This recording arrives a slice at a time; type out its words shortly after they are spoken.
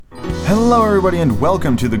Hello everybody and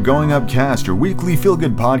welcome to the Going Up Cast, your weekly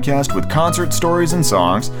feel-good podcast with concert stories and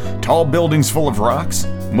songs, tall buildings full of rocks,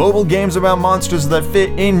 mobile games about monsters that fit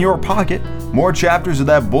in your pocket, more chapters of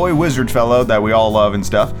that boy wizard fellow that we all love and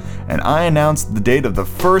stuff, and I announced the date of the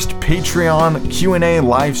first Patreon Q&A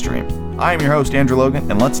livestream. I am your host Andrew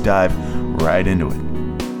Logan, and let's dive right into it.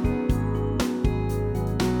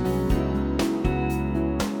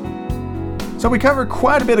 So we covered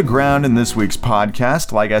quite a bit of ground in this week's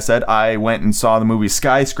podcast. Like I said, I went and saw the movie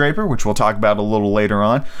Skyscraper, which we'll talk about a little later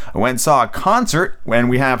on. I went and saw a concert, and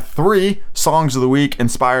we have 3 songs of the week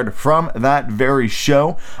inspired from that very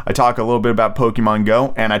show. I talk a little bit about Pokemon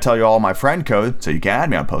Go, and I tell you all my friend code, so you can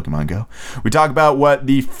add me on Pokemon Go. We talk about what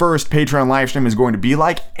the first Patreon livestream is going to be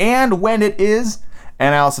like, and when it is.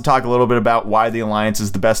 And I also talk a little bit about why the Alliance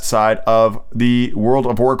is the best side of the World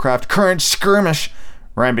of Warcraft current skirmish,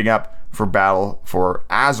 ramping up for Battle for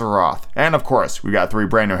Azeroth. And of course, we got 3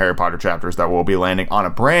 brand new Harry Potter chapters that will be landing on a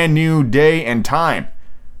brand new day and time.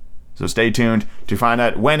 So stay tuned to find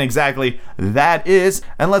out when exactly that is.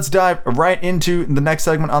 And let's dive right into the next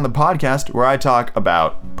segment on the podcast where I talk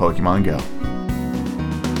about Pokemon Go.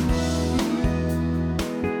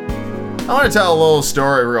 I want to tell a little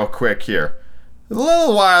story real quick here. A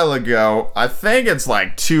little while ago, I think it's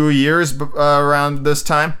like 2 years around this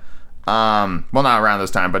time, well, not around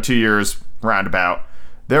this time, but 2 years roundabout,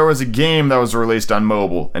 there was a game that was released on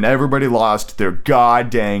mobile, and everybody lost their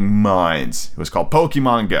goddamn minds. It was called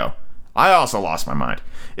Pokemon Go. I also lost my mind.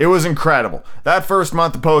 It was incredible. That first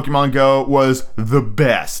month of Pokemon Go was the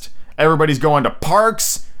best. Everybody's going to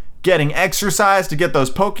parks, getting exercise to get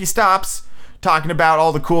those Pokestops, talking about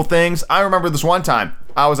all the cool things. I remember this one time,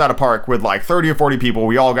 I was at a park with like 30 or 40 people.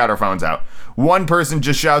 We all got our phones out. One person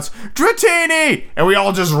just shouts, "Dratini!" And we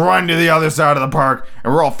all just run to the other side of the park,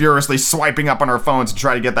 and we're all furiously swiping up on our phones to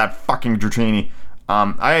try to get that fucking Dratini.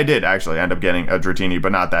 I did actually end up getting a Dratini,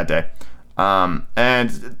 but not that day. And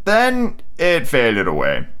then it faded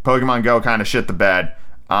away. Pokemon Go kind of shit the bed.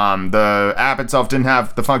 The app itself didn't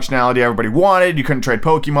have the functionality everybody wanted. You couldn't trade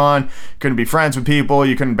Pokemon, couldn't be friends with people,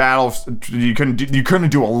 you couldn't battle, you couldn't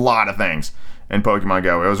do a lot of things in Pokemon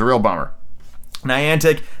Go. It was a real bummer.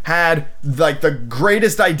 Niantic had like the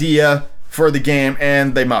greatest idea for the game,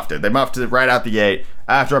 and they muffed it. They muffed it right out the gate.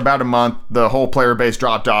 After about a month, the whole player base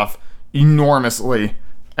dropped off enormously,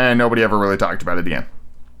 and nobody ever really talked about it again.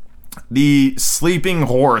 The sleeping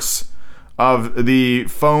horse of the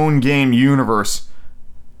phone game universe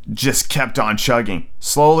just kept on chugging.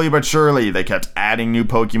 Slowly but surely, they kept adding new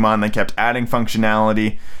Pokemon, they kept adding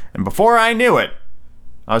functionality, and before I knew it,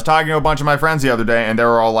 I was talking to a bunch of my friends the other day, and they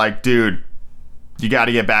were all like, "Dude, you got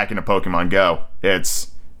to get back into Pokemon Go.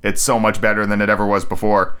 It's so much better than it ever was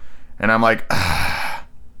before." And I'm like,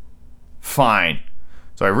 fine.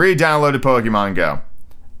 So I re-downloaded Pokemon Go.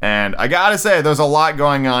 And I gotta say, there's a lot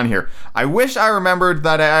going on here. I wish I remembered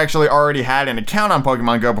that I actually already had an account on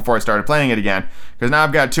Pokemon Go before I started playing it again. Because now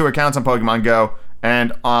I've got 2 accounts on Pokemon Go.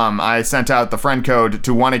 And I sent out the friend code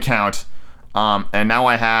to 1 account. And now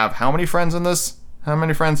I have, how many friends in this? How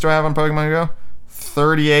many friends do I have on Pokemon Go?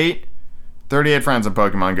 38 friends on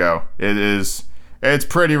Pokemon Go. It's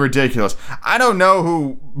pretty ridiculous. I don't know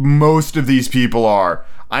who most of these people are.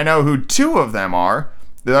 I know who 2 of them are.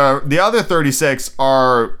 The other 36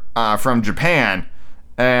 are from Japan,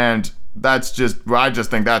 and I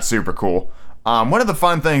just think that's super cool. One of the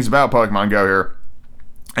fun things about Pokemon Go here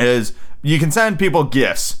is you can send people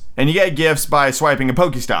gifts, and you get gifts by swiping a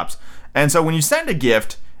Pokestops. And so when you send a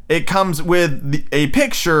gift, it comes with a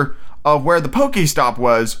picture of where the Pokestop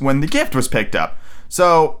was when the gift was picked up.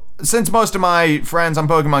 So since most of my friends on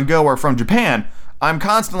Pokemon Go are from Japan, I'm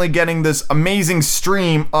constantly getting this amazing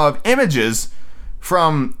stream of images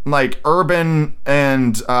from like urban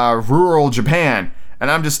and rural Japan,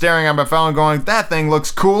 and I'm just staring at my phone going, that thing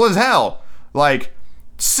looks cool as hell. Like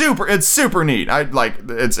it's super neat.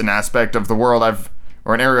 It's an aspect of the world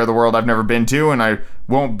or an area of the world I've never been to, and I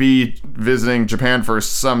won't be visiting Japan for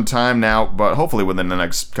some time now, but hopefully within the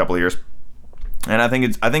next couple of years. And I think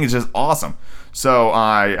it's just awesome. So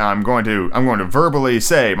I'm going to verbally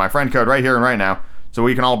say my friend code right here and right now, so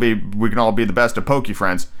we can all be the best of Poke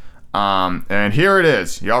friends. And here it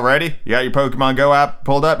is. Y'all ready? You got your Pokemon Go app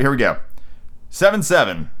pulled up? Here we go.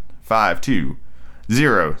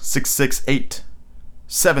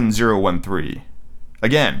 77520-668-7013.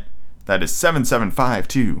 Again, that is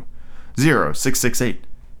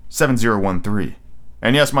 77520-668-7013.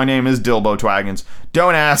 And yes, my name is Dilbo Twaggins.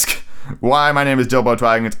 Don't ask why my name is Dilbo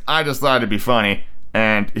Twaggins. I just thought it'd be funny,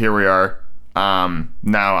 and here we are.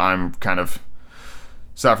 Now I'm kind of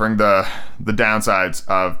suffering the downsides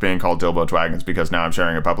of being called Dilbo Twaggins because now I'm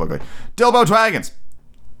sharing it publicly. Dilbo Twaggins.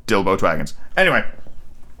 Dilbo Twagons. Anyway,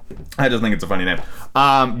 I just think it's a funny name.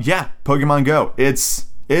 Yeah, Pokemon Go. It's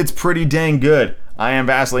pretty dang good. I am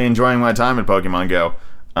vastly enjoying my time in Pokemon Go.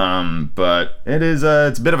 But it's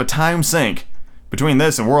a bit of a time sink between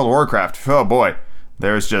this and World of Warcraft. Oh boy,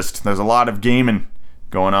 there's a lot of gaming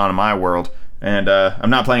going on in my world, and I'm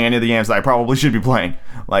not playing any of the games that I probably should be playing,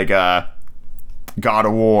 like God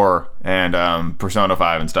of War and Persona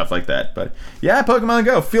 5 and stuff like that. But yeah, Pokemon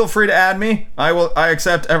Go. Feel free to add me. I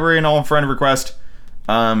accept every and all friend request.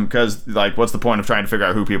 Because like, what's the point of trying to figure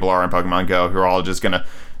out who people are in Pokemon Go? Who are all just gonna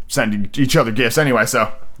send each other gifts anyway.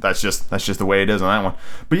 So that's just the way it is on that one.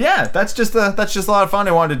 But yeah, that's just a lot of fun.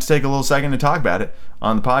 I wanted to take a little second to talk about it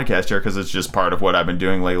on the podcast here because it's just part of what I've been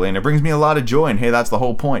doing lately, and it brings me a lot of joy. And hey, that's the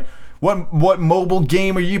whole point. What mobile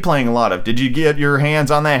game are you playing a lot of? Did you get your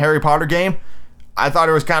hands on that Harry Potter game? I thought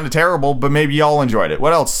it was kind of terrible, but maybe y'all enjoyed it.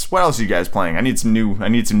 What else are you guys playing? I need some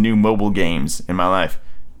new mobile games in my life.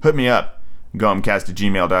 Hit me up.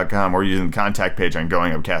 goingupcast@gmail.com or using the contact page on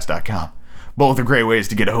goingupcast.com. Both are great ways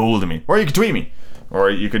to get a hold of me. Or you could tweet me. Or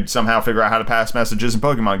you could somehow figure out how to pass messages in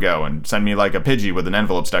Pokemon Go and send me like a Pidgey with an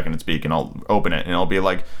envelope stuck in its beak, and I'll open it and it'll be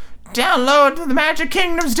like, download the Magic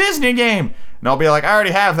Kingdoms Disney game. And I'll be like, I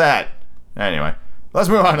already have that. Anyway, let's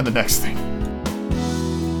move on to the next thing.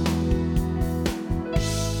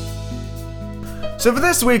 So for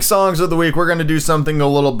this week's Songs of the Week, we're going to do something a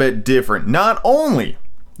little bit different. Not only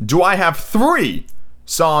do I have 3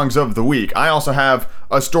 songs of the week, I also have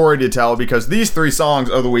a story to tell because these 3 songs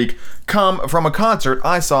of the week come from a concert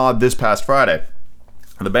I saw this past Friday.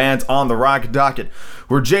 The bands on the rock docket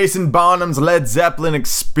were Jason Bonham's Led Zeppelin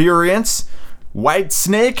Experience,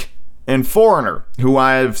 Whitesnake, and Foreigner, who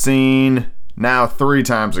I've seen now 3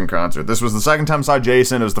 times in concert. This was the second time I saw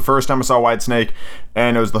Jason, it was the first time I saw Whitesnake,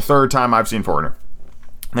 and it was the 3rd time I've seen Foreigner.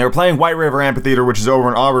 They were playing White River Amphitheater, which is over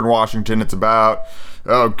in Auburn, Washington. It's about,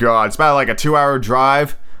 it's about like a 2-hour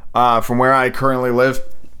drive from where I currently live.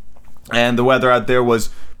 And the weather out there was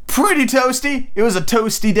pretty toasty. It was a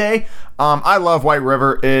toasty day. I love White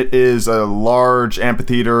River. It is a large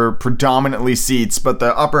amphitheater, predominantly seats, but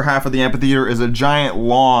the upper half of the amphitheater is a giant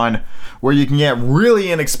lawn where you can get really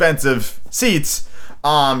inexpensive seats.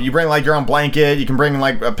 You bring like your own blanket, you can bring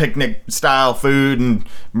like a picnic style food and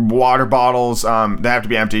water bottles. They have to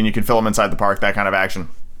be empty and you can fill them inside the park, that kind of action.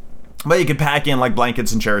 But you can pack in like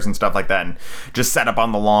blankets and chairs and stuff like that and just set up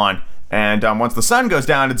on the lawn. And once the sun goes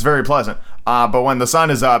down, it's very pleasant. But when the sun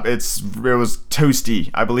is up, it was toasty.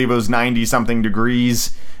 I believe it was 90 something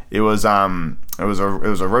degrees. It was a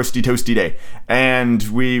roasty toasty day, and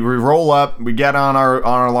we roll up, we get on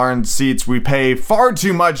our lawn seats, we pay far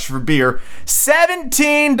too much for beer,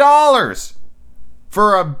 $17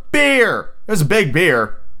 for a beer. It was a big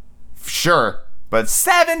beer, sure, but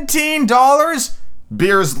 $17?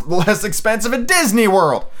 Beer's less expensive at Disney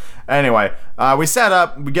World. Anyway, we set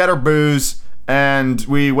up, we get our booze, and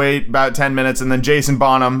we wait about 10 minutes, and then Jason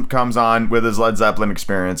Bonham comes on with his Led Zeppelin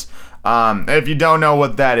Experience. If you don't know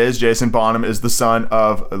what that is, Jason Bonham is the son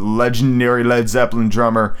of legendary Led Zeppelin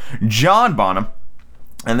drummer John Bonham,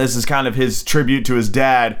 and this is kind of his tribute to his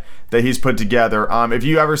dad that he's put together. If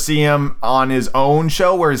you ever see him on his own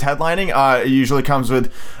show where he's headlining, it usually comes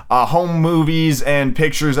with home movies and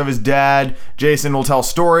pictures of his dad. Jason will tell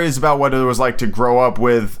stories about what it was like to grow up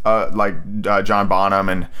with John Bonham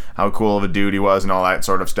and how cool of a dude he was and all that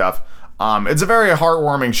sort of stuff. It's a very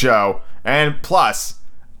heartwarming show, and plus,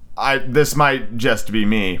 this might just be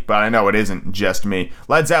me, but I know it isn't just me.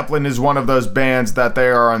 Led Zeppelin is one of those bands that they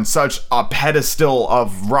are on such a pedestal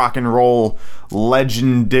of rock and roll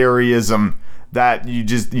legendaryism that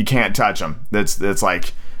you can't touch them. It's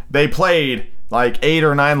like they played like 8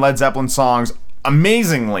 or 9 Led Zeppelin songs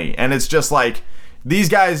amazingly, and it's just like these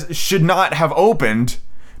guys should not have opened,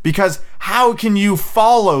 because how can you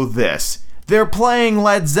follow this? They're playing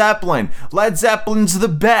Led Zeppelin. Led Zeppelin's the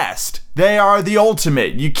best. They are the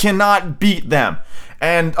ultimate. You cannot beat them.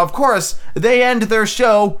 And of course, they end their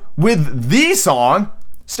show with the song,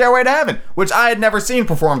 Stairway to Heaven, which I had never seen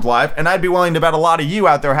performed live, and I'd be willing to bet a lot of you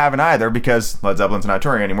out there haven't either, because Led Zeppelin's not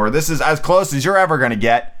touring anymore. This is as close as you're ever going to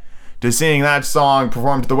get to seeing that song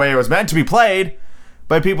performed the way it was meant to be played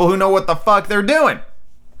by people who know what the fuck they're doing.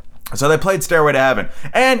 So they played Stairway to Heaven.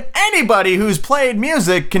 And anybody who's played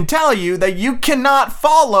music can tell you that you cannot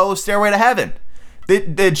follow Stairway to Heaven.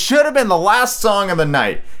 It should have been the last song of the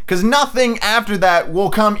night, because nothing after that will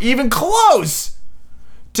come even close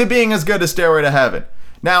to being as good as Stairway to Heaven.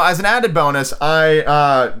 Now, as an added bonus,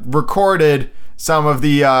 I recorded some of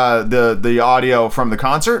the audio from the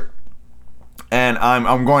concert, and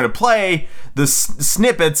I'm going to play the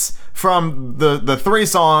snippets from the 3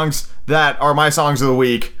 songs that are my songs of the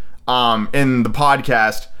week in the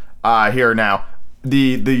podcast here now.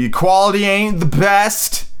 The quality ain't the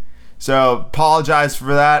best, so apologize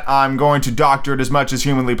for that. I'm going to doctor it as much as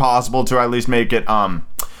humanly possible to at least make it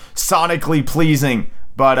sonically pleasing.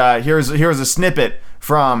 But here's a snippet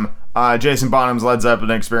from Jason Bonham's Led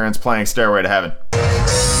Zeppelin experience playing Stairway to Heaven.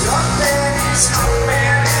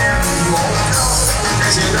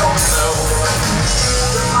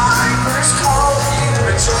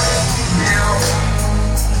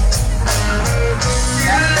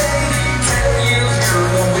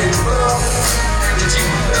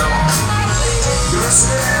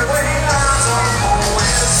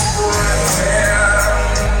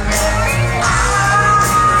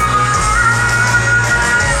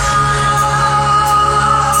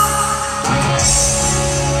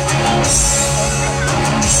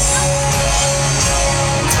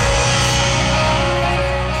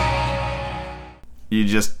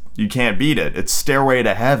 You can't beat it. It's Stairway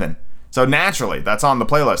to Heaven. So naturally, that's on the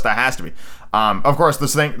playlist. That has to be. Of course, the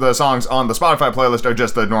songs on the Spotify playlist are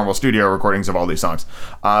just the normal studio recordings of all these songs.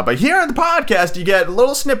 But here in the podcast, you get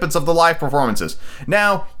little snippets of the live performances.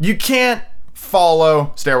 Now, you can't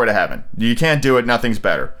follow Stairway to Heaven. You can't do it. Nothing's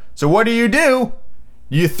better. So what do?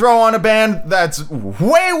 You throw on a band that's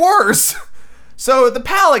way worse. So the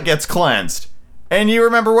palate gets cleansed. And you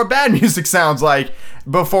remember what bad music sounds like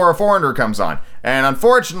before a Foreigner comes on. And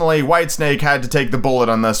unfortunately, Whitesnake had to take the bullet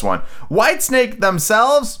on this one. Whitesnake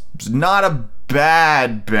themselves, not a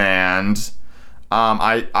bad band.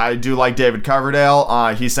 I do like David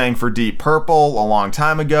Coverdale. He sang for Deep Purple a long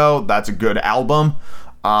time ago. That's a good album.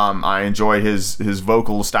 I enjoy his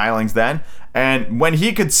vocal stylings then. And when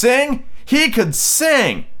he could sing, he could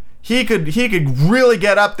sing. He could really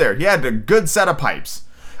get up there. He had a good set of pipes.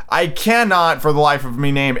 I cannot, for the life of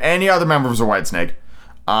me, name any other members of Whitesnake.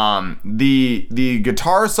 The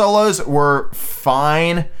guitar solos were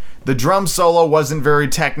fine. The drum solo wasn't very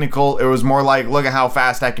technical. It was more like, look at how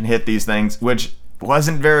fast I can hit these things, which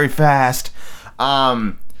wasn't very fast.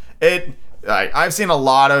 I've seen a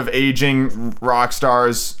lot of aging rock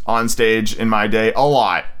stars on stage in my day. A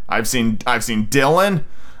lot. I've seen Dylan.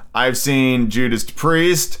 I've seen Judas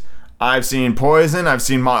Priest. I've seen Poison. I've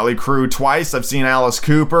seen Motley Crue twice. I've seen Alice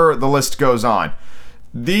Cooper. The list goes on.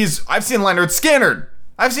 I've seen Leonard Skinner.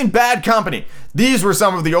 I've seen Bad Company. These were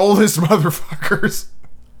some of the oldest motherfuckers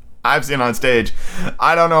I've seen on stage.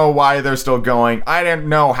 I don't know why they're still going. I didn't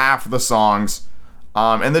know half the songs.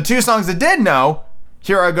 And the two songs I did know,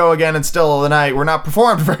 Here I Go Again and Still of the Night, were not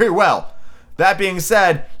performed very well. That being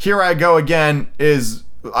said, Here I Go Again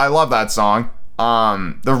I love that song.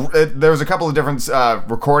 There's a couple of different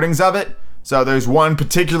recordings of it. So there's one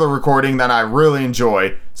particular recording that I really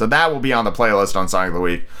enjoy. So that will be on the playlist on Song of the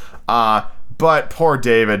Week. But poor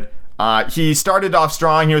David. He started off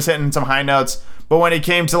strong. He was hitting some high notes. But when he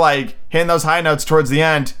came to hitting those high notes towards the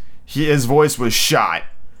end, his voice was shot.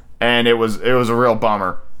 And it was a real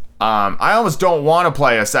bummer. I almost don't want to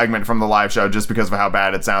play a segment from the live show just because of how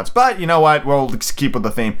bad it sounds. But you know what? We'll keep with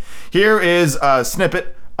the theme. Here is a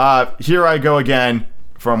snippet. Here I Go Again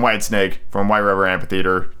from Whitesnake from White River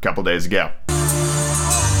Amphitheater a couple days ago.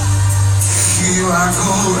 Here I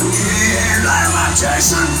go again, like my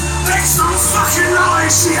Jason, make some fucking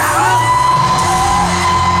noise, Seattle!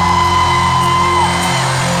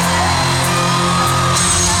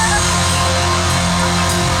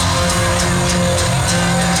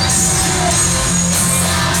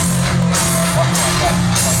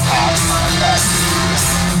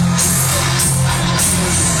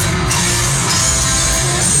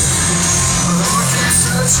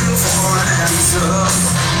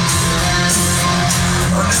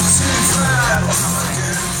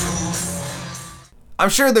 I'm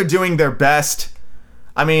sure they're doing their best.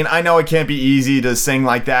 I mean, I know it can't be easy to sing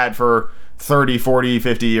like that for 30, 40,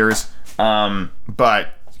 50 years. But,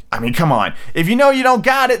 I mean, come on. If you know you don't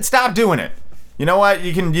got it, stop doing it. You know what?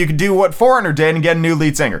 You can do what Foreigner did and get a new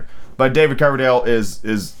lead singer. But David Coverdale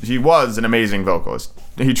he was an amazing vocalist.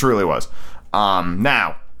 He truly was.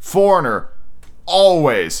 Now, Foreigner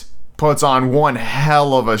always puts on one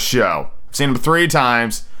hell of a show. I've seen him 3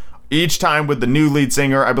 times, each time with the new lead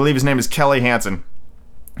singer. I believe his name is Kelly Hansen.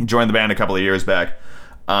 He joined the band a couple of years back.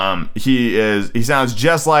 He sounds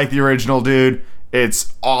just like the original dude.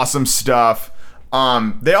 It's awesome stuff.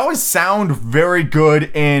 They always sound very good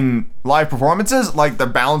in live performances. Like, they're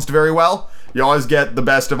balanced very well. You always get the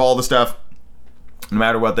best of all the stuff, no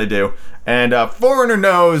matter what they do. And Foreigner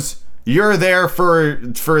knows you're there for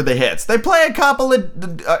the hits. They play a couple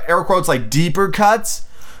of air quotes like deeper cuts,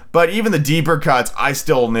 but even the deeper cuts I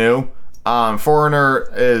still knew. Foreigner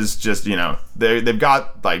is just, they've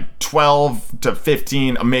got like 12 to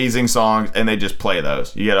 15 amazing songs, and they just play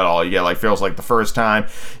those. You get it all. You get like Feels Like the First Time,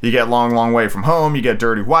 you get Long Long Way From Home, you get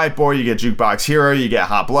Dirty White Boy, you get Jukebox Hero, you get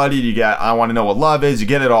Hot Blooded, you get I Want to Know What Love Is, you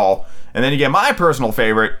get it all. And then you get my personal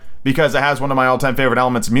favorite, because it has one of my all-time favorite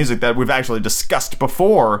elements of music that we've actually discussed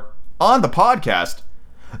before on the podcast,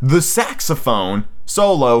 the saxophone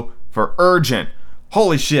solo for Urgent.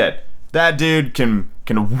 Holy shit, that dude can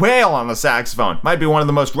wail on the saxophone. Might be one of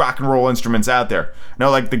the most rock and roll instruments out there. I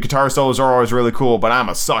know, like, the guitar solos are always really cool, but I'm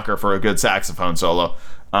a sucker for a good saxophone solo.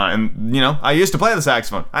 And I used to play the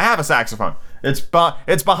saxophone. I have a saxophone. It's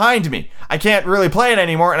behind me. I can't really play it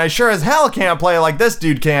anymore, and I sure as hell can't play it like this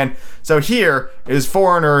dude can. So here is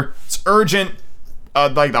Foreigner's Urgent,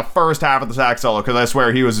 like the first half of the sax solo, because I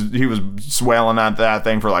swear he was wailing on that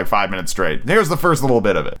thing for like 5 minutes straight. Here's the first little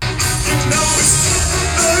bit of it. I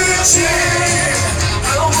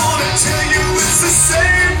don't wanna tell you it's the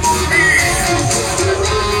same for me.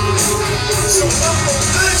 So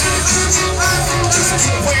just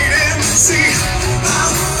wait and see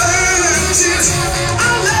how urgent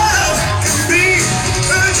our love can be.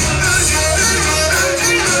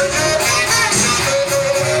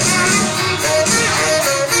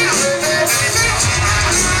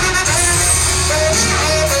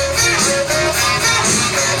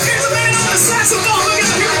 Here's the man on the saxophone.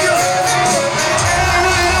 Here we go.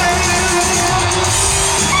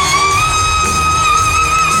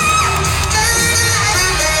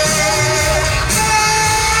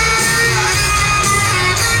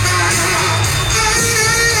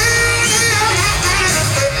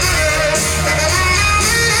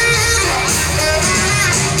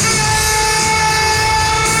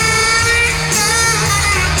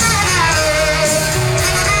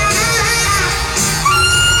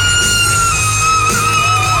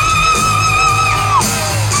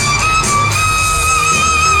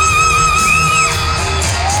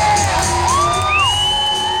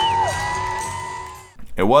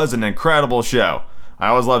 It was an incredible show. I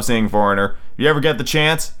always love seeing Foreigner. If you ever get the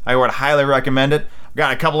chance, I would highly recommend it. I've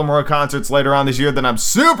got a couple of more concerts later on this year that I'm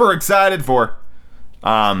super excited for.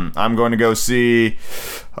 I'm going to go see,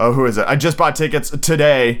 who is it? I just bought tickets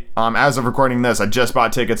today. As of recording this, I just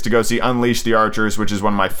bought tickets to go see Unleash the Archers, which is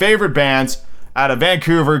one of my favorite bands out of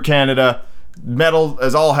Vancouver, Canada. Metal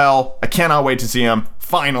as all hell. I cannot wait to see them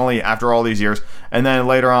finally after all these years. And then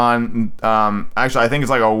later on, actually I think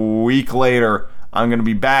it's like a week later, I'm going to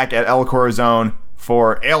be back at El Corazon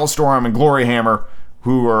for Ailstorm and Glory Hammer,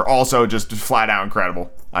 who are also just flat out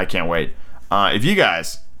incredible. I can't wait. If you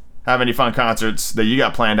guys have any fun concerts that you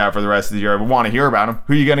got planned out for the rest of the year, I want to hear about them.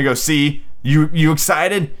 Who are you going to go see? You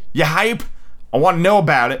excited? You hype? I want to know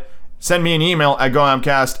about it. Send me an email at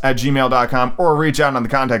goingupcast@gmail.com or reach out on the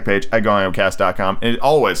contact page at goingupcast.com. And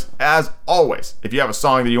as always, if you have a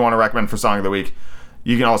song that you want to recommend for Song of the Week,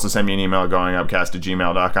 you can also send me an email at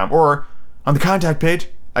goingupcast@gmail.com or on the contact page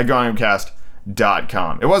at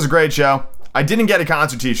goingupcast.com. It was a great show. I didn't get a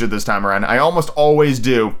concert t-shirt this time around. I almost always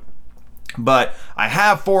do. But I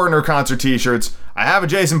have Foreigner concert t-shirts. I have a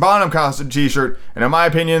Jason Bonham concert t-shirt. And in my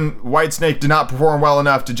opinion, Whitesnake did not perform well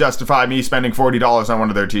enough to justify me spending $40 on one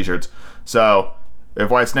of their t-shirts. So, if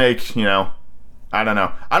Whitesnake, I don't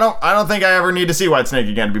know. I don't think I ever need to see Whitesnake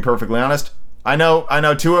again, to be perfectly honest. I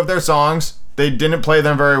know two of their songs. They didn't play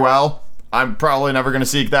them very well. I'm probably never going to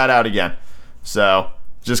seek that out again. So,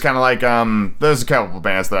 just kind of like, there's a couple of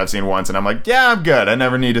bands that I've seen once, and I'm like, yeah, I'm good. I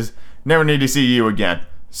never need to see you again.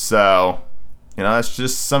 So, that's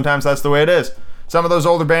just, sometimes that's the way it is. Some of those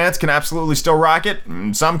older bands can absolutely still rock it,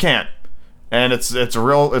 and some can't. And it's a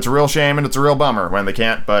real shame, and it's a real bummer when they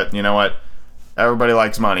can't, but you know what? Everybody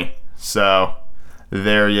likes money. So,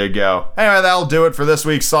 there you go. Anyway, that'll do it for this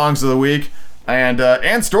week's Songs of the Week,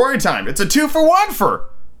 and story time. It's a 2-for-1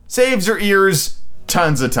 for saves your ears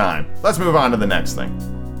tons of time. Let's move on to the next thing.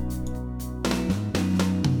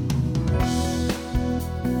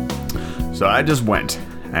 So I just went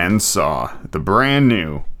and saw the brand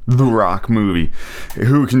new The Rock movie.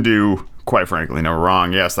 Who can do, quite frankly, no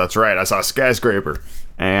wrong? Yes, that's right. I saw Skyscraper.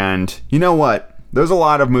 And you know what? There's a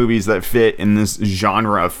lot of movies that fit in this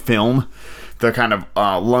genre of film. The kind of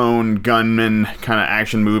lone gunman kind of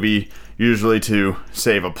action movie, usually to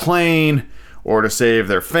save a plane or to save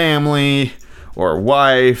their family or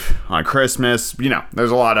wife on Christmas.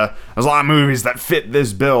 There's a lot of movies that fit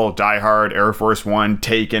this bill. Die Hard, Air Force One,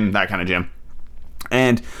 Taken, that kind of jam.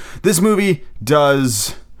 And this movie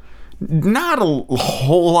does not a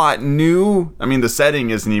whole lot new. I mean, the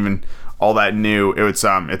setting isn't even all that new. It's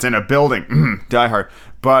in a building, Die Hard,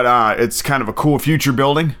 but it's kind of a cool future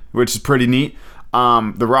building, which is pretty neat.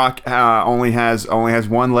 The Rock only has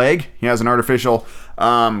one leg. He has an artificial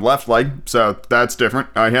left leg, so that's different.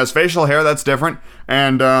 He has facial hair, that's different,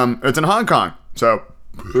 and it's in Hong Kong, so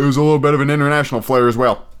there's a little bit of an international flair as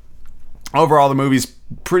well. Overall, the movie's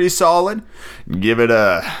pretty solid. Give it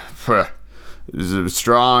a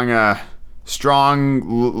strong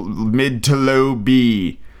mid to low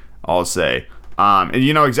B, I'll say. And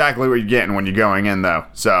you know exactly what you're getting when you're going in, though.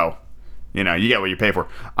 So, you know, you get what you pay for.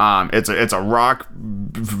 It's a rock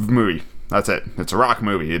movie. That's it. It's a rock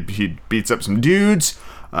movie. He beats up some dudes,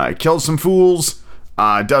 kills some fools,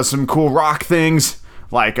 does some cool rock things,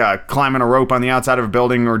 like climbing a rope on the outside of a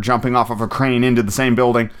building or jumping off of a crane into the same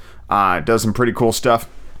building. Does some pretty cool stuff.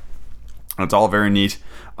 It's all very neat.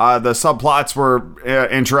 The subplots were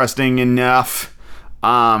interesting enough,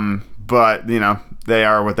 but, you know, they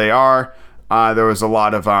are what they are. There was a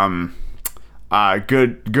lot of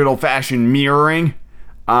good old-fashioned mirroring,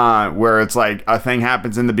 where it's like a thing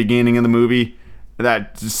happens in the beginning of the movie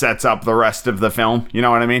that sets up the rest of the film. You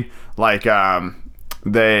know what I mean? Like,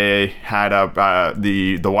 they had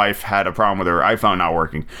the wife had a problem with her iPhone not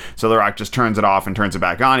working, so The Rock just turns it off and turns it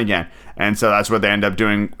back on again, and so that's what they end up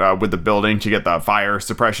doing with the building to get the fire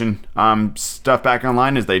suppression stuff back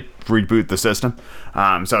online, is they reboot the system.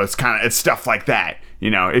 So it's stuff like that. You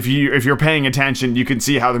know, if you're paying attention, you can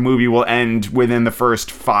see how the movie will end within the first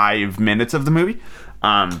 5 minutes of the movie.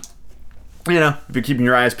 You know, if you're keeping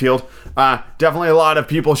your eyes peeled. Definitely a lot of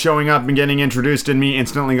people showing up and getting introduced and me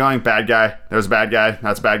instantly going, bad guy. There's a bad guy.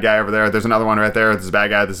 That's a bad guy over there. There's another one right there. This is a bad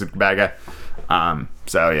guy. This is a bad guy.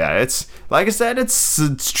 So yeah, it's, like I said,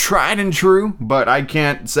 it's tried and true, but I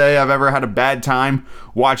can't say I've ever had a bad time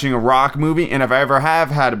watching a rock movie. And if I ever have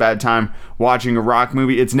had a bad time watching a rock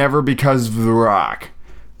movie, it's never because of The Rock.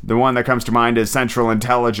 The one that comes to mind is Central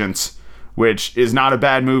Intelligence, which is not a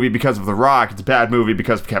bad movie because of The Rock. It's a bad movie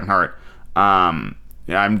because of Kevin Hart. I'm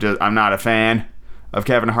not a fan of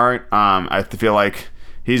Kevin Hart. I feel like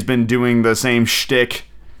he's been doing the same shtick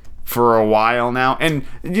for a while now. And,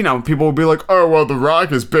 you know, people will be like, oh, well, The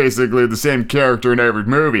Rock is basically the same character in every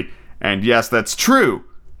movie. And yes, that's true.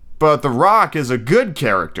 But The Rock is a good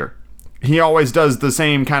character. He always does the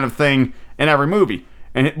same kind of thing in every movie.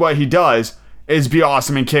 And what he does is be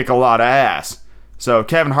awesome and kick a lot of ass. So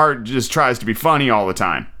Kevin Hart just tries to be funny all the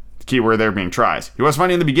time. Key word there being tries. He was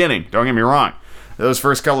funny in the beginning, don't get me wrong. Those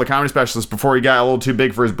first couple of comedy specials before he got a little too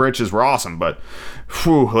big for his britches were awesome, but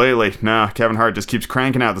lately, Kevin Hart just keeps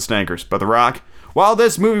cranking out the stinkers. But The Rock, while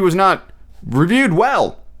this movie was not reviewed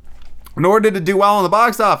well, nor did it do well in the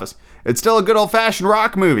box office, it's still a good old-fashioned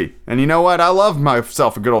rock movie. And you know what? I love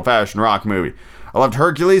myself a good old-fashioned rock movie. I loved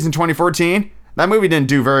Hercules in 2014. That movie didn't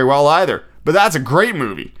do very well either, but that's a great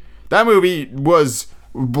movie. That movie was,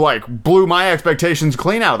 like, blew my expectations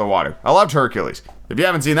clean out of the water. I loved Hercules. If you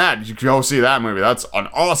haven't seen that, you can go see that movie. That's an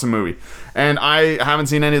awesome movie. And I haven't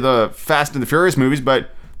seen any of the Fast and the Furious movies,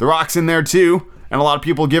 but The Rock's in there too. And a lot of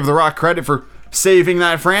people give The Rock credit for saving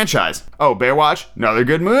that franchise. Oh, Baywatch? Another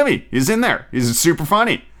good movie. He's in there. He's super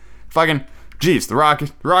funny. Fucking, geez, The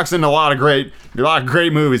Rock's in a lot of great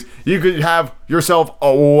movies. You could have yourself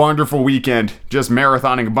a wonderful weekend just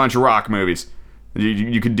marathoning a bunch of Rock movies.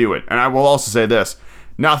 You could do it. And I will also say this.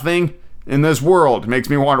 Nothing in this world makes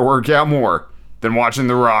me want to work out more than watching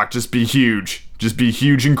The Rock just be huge. Just be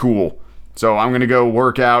huge and cool. So I'm going to go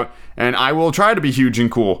work out, and I will try to be huge and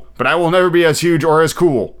cool, but I will never be as huge or as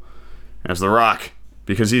cool as The Rock,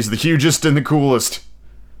 because he's the hugest and the coolest.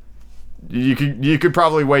 You could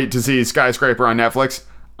probably wait to see Skyscraper on Netflix.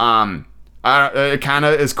 It kind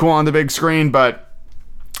of is cool on the big screen, but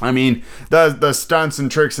I mean, the stunts and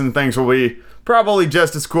tricks and things will be probably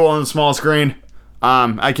just as cool on the small screen.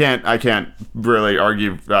 I can't really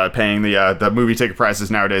argue paying the movie ticket prices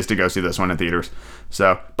nowadays to go see this one in theaters.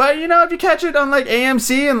 So, but you know, if you catch it on like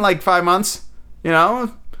AMC in like 5 months, you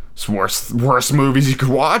know, it's worse movies you could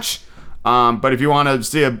watch. But if you want to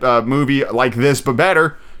see a movie like this but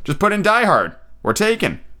better, just put in Die Hard or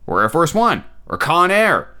Taken or Air Force One or Con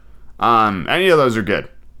Air. Any of those are good.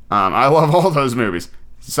 I love all those movies.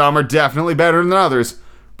 Some are definitely better than others,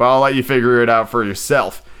 but I'll let you figure it out for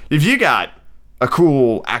yourself. If you got a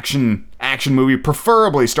cool action movie,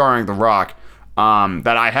 preferably starring The Rock,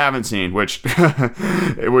 that I haven't seen, which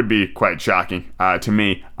it would be quite shocking to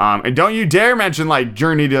me. And don't you dare mention like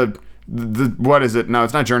Journey to what is it? No,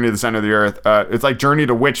 it's not Journey to the Center of the Earth. It's like Journey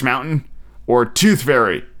to Witch Mountain or Tooth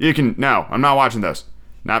Fairy. No, I'm not watching those.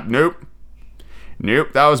 Nope.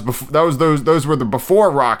 Those were the before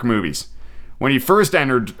Rock movies, when he first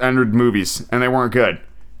entered movies, and they weren't good.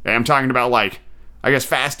 And I'm talking about like, I guess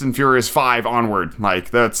Fast and Furious 5 onward.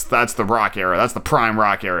 Like, that's the Rock era. That's the prime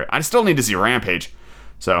Rock era. I still need to see Rampage.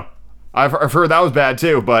 So, I've heard that was bad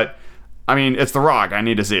too, but I mean, it's The Rock. I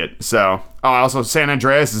need to see it. So, also San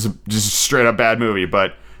Andreas is just a straight up bad movie,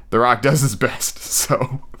 but The Rock does his best.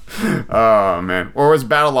 So, oh man. Or was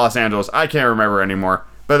Battle of Los Angeles? I can't remember anymore.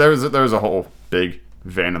 But there was a whole big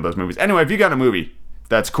vein of those movies. Anyway, if you got a movie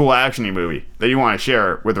that's a cool action-y movie that you want to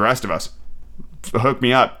share with the rest of us, hook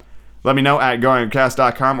me up. Let me know at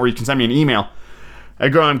goingcast.com, or you can send me an email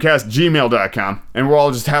at goingcast@gmail.com, and we'll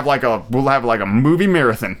all just have like a movie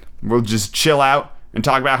marathon. We'll just chill out and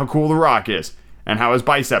talk about how cool The Rock is and how his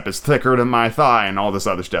bicep is thicker than my thigh and all this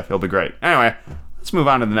other stuff. It'll be great. Anyway, let's move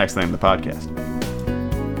on to the next thing in the podcast.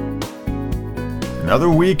 Another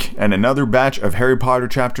week and another batch of Harry Potter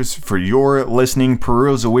chapters for your listening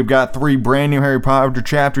perusal. We've got 3 brand new Harry Potter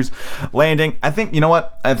chapters landing. I think, you know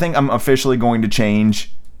what? I think I'm officially going to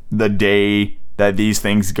change the day that these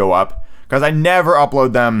things go up, because I never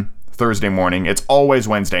upload them Thursday morning. It's always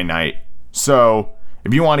Wednesday night. So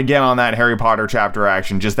if you want to get on that Harry Potter chapter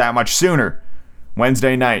action just that much sooner,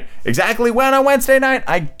 Wednesday night. Exactly when on Wednesday night,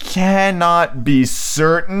 I cannot be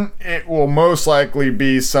certain. It will most likely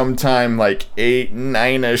be sometime like 8,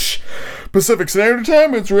 9-ish Pacific Standard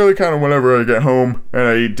Time. It's really kind of whenever I get home and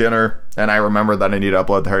I eat dinner and I remember that I need to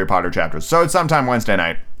upload the Harry Potter chapters. So it's sometime Wednesday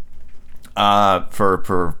night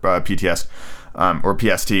for PTS or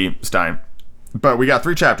PST time. But we got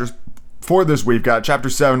 3 chapters. For this, we've got Chapter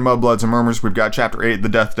 7, Mudbloods and Murmurs. We've got Chapter 8, The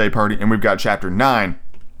Death Day Party. And we've got Chapter 9,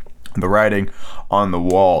 The Writing on the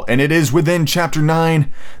Wall. And it is within Chapter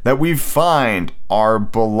 9 that we find our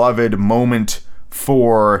beloved moment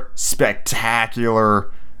for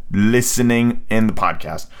spectacular listening in the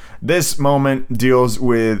podcast. This moment deals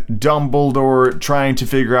with Dumbledore trying to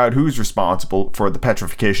figure out who's responsible for the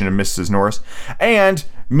petrification of Mrs. Norris, and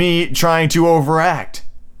me trying to overact.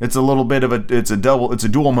 It's a little bit of it's a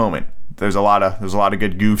dual moment. There's a lot of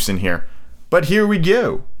good goofs in here. But here we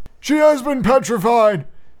go. She has been petrified,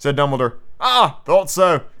 said Dumbledore. Ah, thought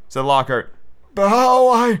so, said Lockhart. But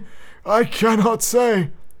how? I cannot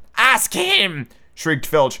say. Ask him, shrieked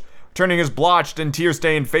Filch, turning his blotched and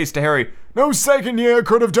tear-stained face to Harry. No second year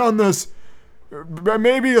could have done this.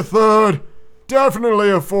 Maybe a third. Definitely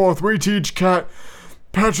a fourth. We teach cat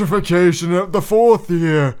petrification at the 4th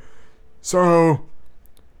year. So,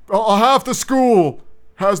 half the school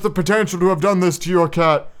has the potential to have done this to your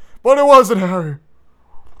cat. But it wasn't Harry,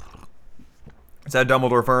 said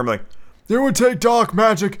Dumbledore firmly. It would take dark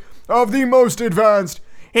magic of the most advanced.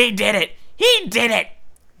 He did it! He did it!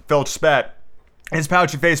 Filch spat, his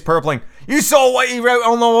pouchy face purpling. You saw what he wrote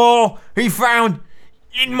on the wall? He found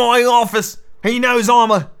in my office. He knows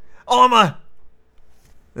I'm a...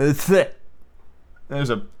 There's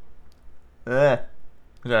a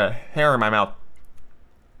hair in my mouth.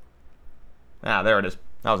 Ah, there it is.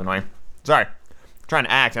 That was annoying. Sorry. I'm trying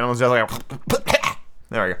to act and I was just like...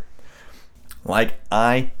 There we go. Like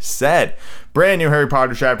I said, brand new Harry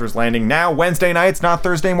Potter chapters landing now Wednesday nights, not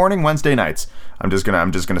Thursday morning, Wednesday nights. I'm just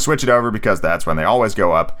gonna switch it over because that's when they always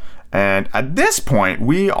go up. And at this point,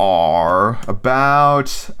 we are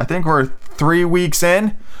about, I think we're 3 weeks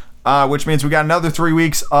in, which means we got another 3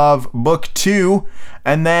 weeks of book 2,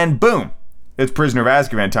 and then boom, it's Prisoner of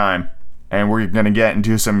Azkaban time, and we're gonna get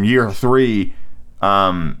into some year 3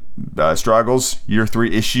 struggles, year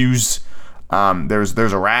 3 issues. There's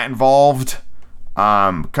a rat involved.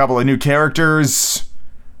 A couple of new characters,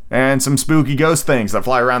 and some spooky ghost things that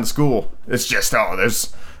fly around the school. It's just,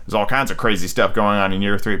 there's all kinds of crazy stuff going on in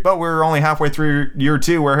year 3. But we're only halfway through year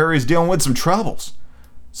 2 where Harry's dealing with some troubles.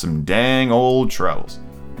 Some dang old troubles.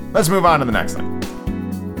 Let's move on to the next thing.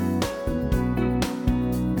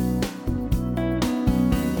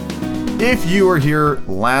 If you were here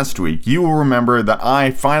last week, you will remember that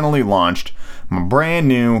I finally launched my brand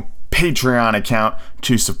new Patreon account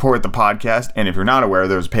to support the podcast. And if you're not aware,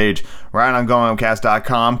 there's a page right on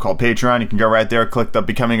goingcast.com called Patreon. You can go right there, click the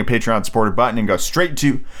Becoming a Patreon Supporter button, and go straight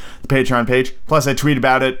to the Patreon page. Plus, I tweet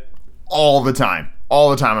about it all the time.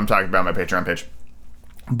 All the time I'm talking about my Patreon page.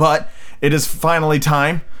 But it is finally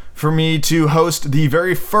time for me to host the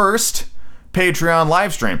very first Patreon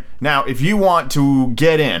live stream. Now, if you want to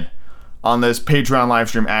get in on this Patreon live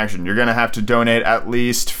stream action, you're going to have to donate at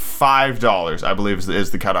least $5, I believe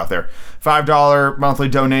is the cutoff there. $5 monthly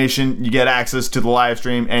donation, you get access to the live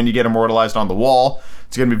stream, and you get immortalized on the wall.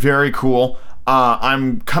 It's going to be very cool.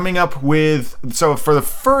 I'm coming up with, so for the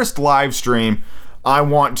first live stream, I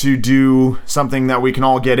want to do something that we can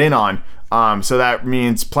all get in on. So that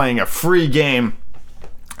means playing a free game.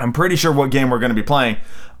 I'm pretty sure what game we're going to be playing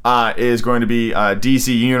is going to be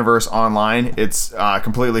DC Universe Online. It's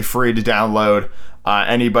completely free to download.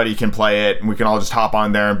 Anybody can play it, and we can all just hop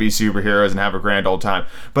on there and be superheroes and have a grand old time.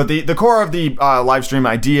 But the core of the live stream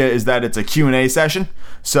idea is that it's a Q&A session.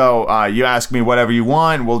 So you ask me whatever you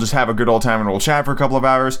want, we'll just have a good old time and we'll chat for a couple of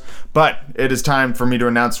hours. But it is time for me to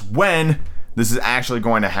announce when this is actually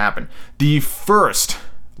going to happen. The first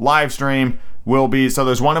live stream will be, so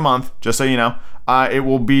there's one a month, just so you know. It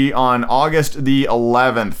will be on August the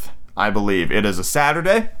 11th, I believe. It is a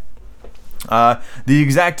Saturday. The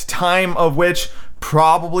exact time of which,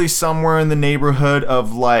 probably somewhere in the neighborhood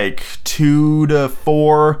of like 2 to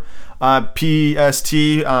 4 PST,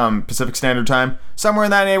 Pacific Standard Time. Somewhere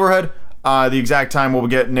in that neighborhood. The exact time will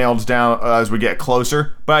get nailed down as we get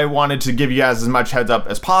closer. But I wanted to give you guys as much heads up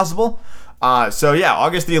as possible. So yeah,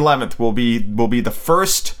 August the 11th will be the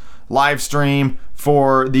first live stream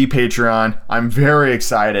for the Patreon. I'm very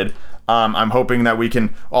excited. I'm hoping that we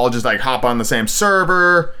can all just like hop on the same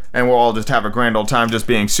server and we'll all just have a grand old time just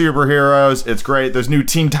being superheroes. It's great. There's new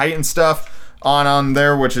Teen Titans stuff on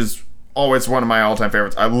there, which is always one of my all-time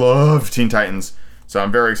favorites. I love Teen Titans, so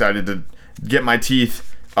I'm very excited to get my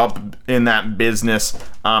teeth up in that business.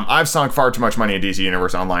 I've sunk far too much money in DC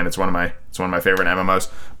Universe Online. It's one of my favorite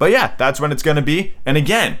MMOs. But yeah, that's when it's going to be. And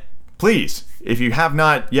again, please, if you have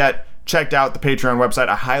not yet checked out the Patreon website,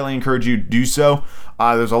 I highly encourage you to do so.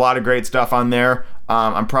 There's a lot of great stuff on there.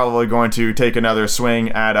 I'm probably going to take another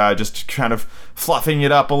swing at just kind of fluffing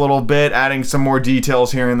it up a little bit, adding some more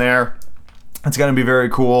details here and there. It's going to be very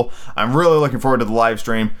cool. I'm really looking forward to the live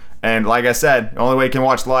stream. And like I said, the only way you can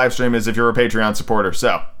watch the live stream is if you're a Patreon supporter.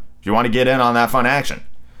 So if you want to get in on that fun action,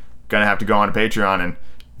 you're going to have to go on to Patreon and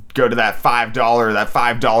go to that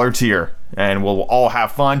 $5 tier. And we'll all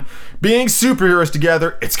have fun being superheroes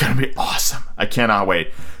together. It's going to be awesome. I cannot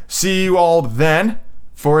wait. See you all then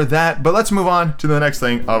for that. But let's move on to the next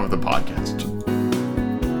thing of the podcast.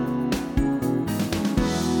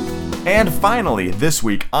 And finally, this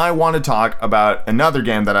week, I want to talk about another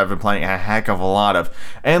game that I've been playing a heck of a lot of,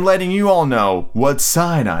 and letting you all know what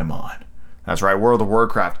side I'm on. That's right, World of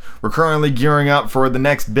Warcraft. We're currently gearing up for the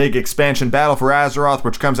next big expansion, Battle for Azeroth,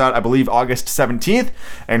 which comes out, I believe, August 17th.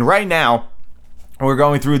 And right now, we're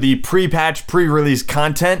going through the pre-patch, pre-release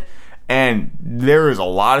content, and there is a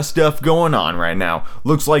lot of stuff going on right now.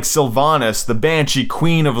 Looks like Sylvanas, the Banshee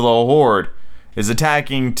Queen of the Horde, is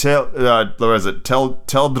attacking Teldrassil,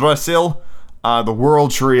 the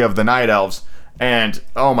World Tree of the Night Elves. And,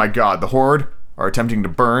 oh my god, the Horde are attempting to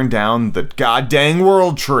burn down the goddamn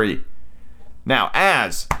World Tree. Now,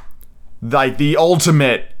 as, like, the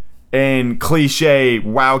ultimate in cliche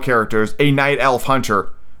WoW characters, a Night Elf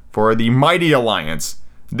Hunter for the Mighty Alliance,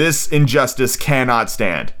 this injustice cannot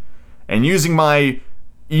stand. And using my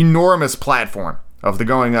enormous platform of the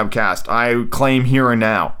Going Up cast, I claim here and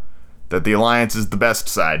now that the Alliance is the best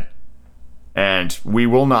side, and we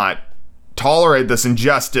will not tolerate this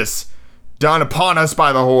injustice done upon us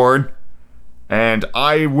by the Horde, and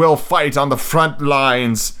I will fight on the front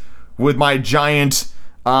lines with my giant,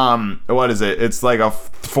 what is it? It's like a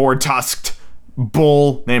four-tusked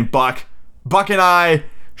bull named Buck. Buck and I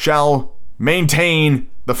shall maintain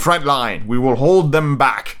the front line. We will hold them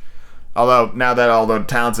back. Although, now that all the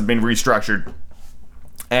towns have been restructured,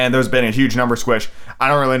 and there's been a huge number squish, I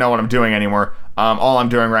don't really know what I'm doing anymore. All I'm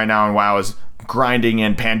doing right now in WoW is grinding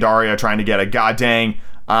in Pandaria, trying to get a goddamn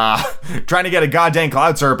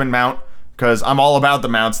Cloud Serpent mount, because I'm all about the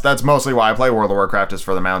mounts. That's mostly why I play World of Warcraft, is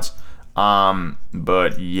for the mounts.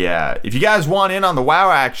 But yeah, if you guys want in on the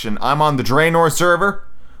WoW action, I'm on the Draenor server.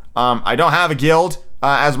 I don't have a guild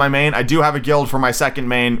as my main. I do have a guild for my second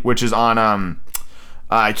main, which is on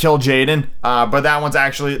Kill Jaden. But that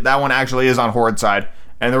one actually is on Horde side.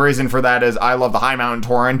 And the reason for that is I love the High Mountain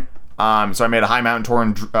Tauren. So I made a High Mountain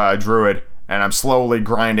Tauren druid, and I'm slowly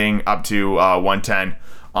grinding up to 110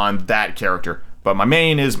 on that character. But my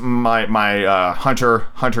main is my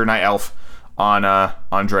Hunter Night Elf on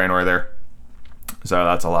Draenor there. So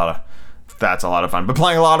that's a lot of fun. But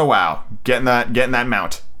playing a lot of WoW, getting that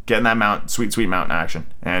mount, sweet mount action,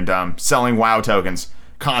 and selling WoW tokens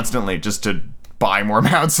constantly just to buy more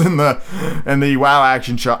mounts in the WoW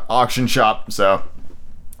auction shop. So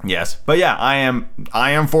yes, but yeah, I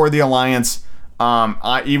am for the Alliance.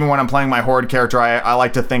 Even when I'm playing my Horde character, I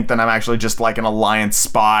like to think that I'm actually just like an Alliance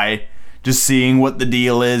spy, just seeing what the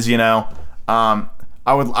deal is, you know. I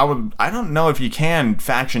don't know if you can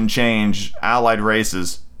faction change allied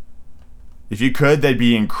races. If you could, they'd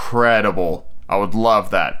be incredible. I would love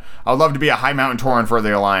that. I would love to be a High Mountain Tauren for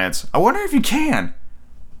the Alliance. I wonder if you can.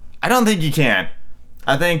 I don't think you can.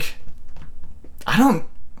 I don't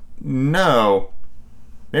know.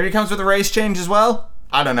 Maybe it comes with a race change as well?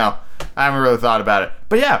 I don't know. I haven't really thought about it.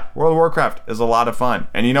 But yeah, World of Warcraft is a lot of fun.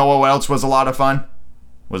 And you know what else was a lot of fun?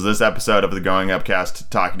 was this episode of the Going Upcast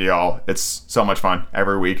talking to y'all. It's so much fun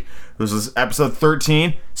every week. This is episode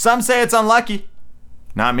 13. Some say it's unlucky.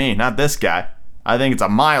 Not me, not this guy. I think it's a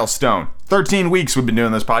milestone. 13 weeks we've been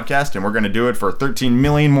doing this podcast, and we're going to do it for 13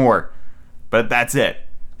 million more. But that's it.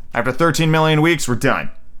 After 13 million weeks, we're done.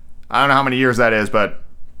 I don't know how many years that is, but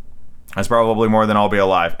that's probably more than I'll be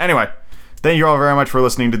alive. Anyway, thank you all very much for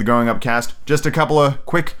listening to the Going Upcast. Just a couple of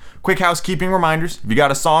quick housekeeping reminders. If you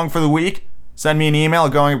got a song for the week, send me an email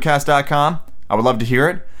at goingupcast.com. I would love to hear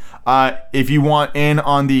it. If you want in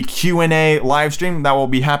on the Q&A live stream, that will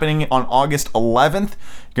be happening on August 11th.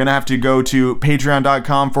 You're going to have to go to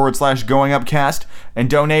patreon.com/goingupcast and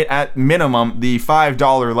donate at minimum the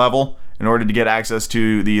 $5 level in order to get access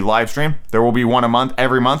to the live stream. There will be one a month,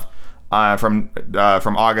 every month, from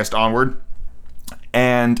August onward.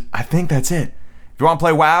 And I think that's it. If you want to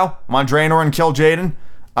play WoW, I'm on Draenor and kill Jaden.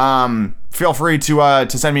 Feel free to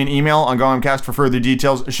send me an email on GoingUpcast for further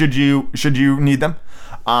details should you need them.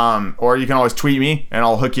 Or you can always tweet me and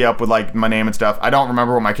I'll hook you up with like my name and stuff. I don't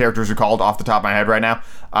remember what my characters are called off the top of my head right now.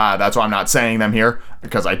 That's why I'm not saying them here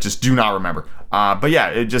because I just do not remember. But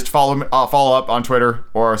yeah, just follow up on Twitter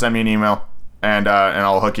or send me an email and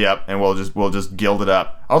I'll hook you up and we'll just guild it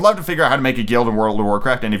up. I would love to figure out how to make a guild in World of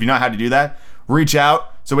Warcraft, and if you know how to do that, reach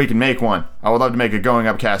out so we can make one. I would love to make a Going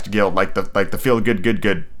Upcast guild like the Feel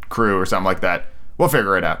Good crew or something like that. We'll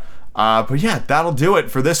figure it out. But yeah, that'll do it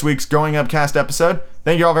for this week's Going Upcast episode.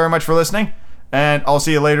 Thank you all very much for listening, and I'll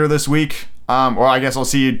see you later this week. Or I guess I'll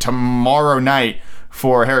see you tomorrow night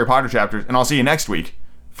for Harry Potter chapters, and I'll see you next week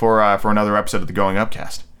for another episode of the Going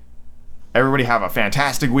Upcast. Everybody have a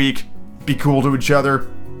fantastic week. Be cool to each other.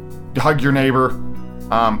 Hug your neighbor.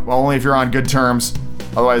 Only if you're on good terms.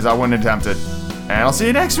 Otherwise, I wouldn't attempt it. And I'll see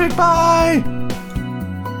you next week. Bye!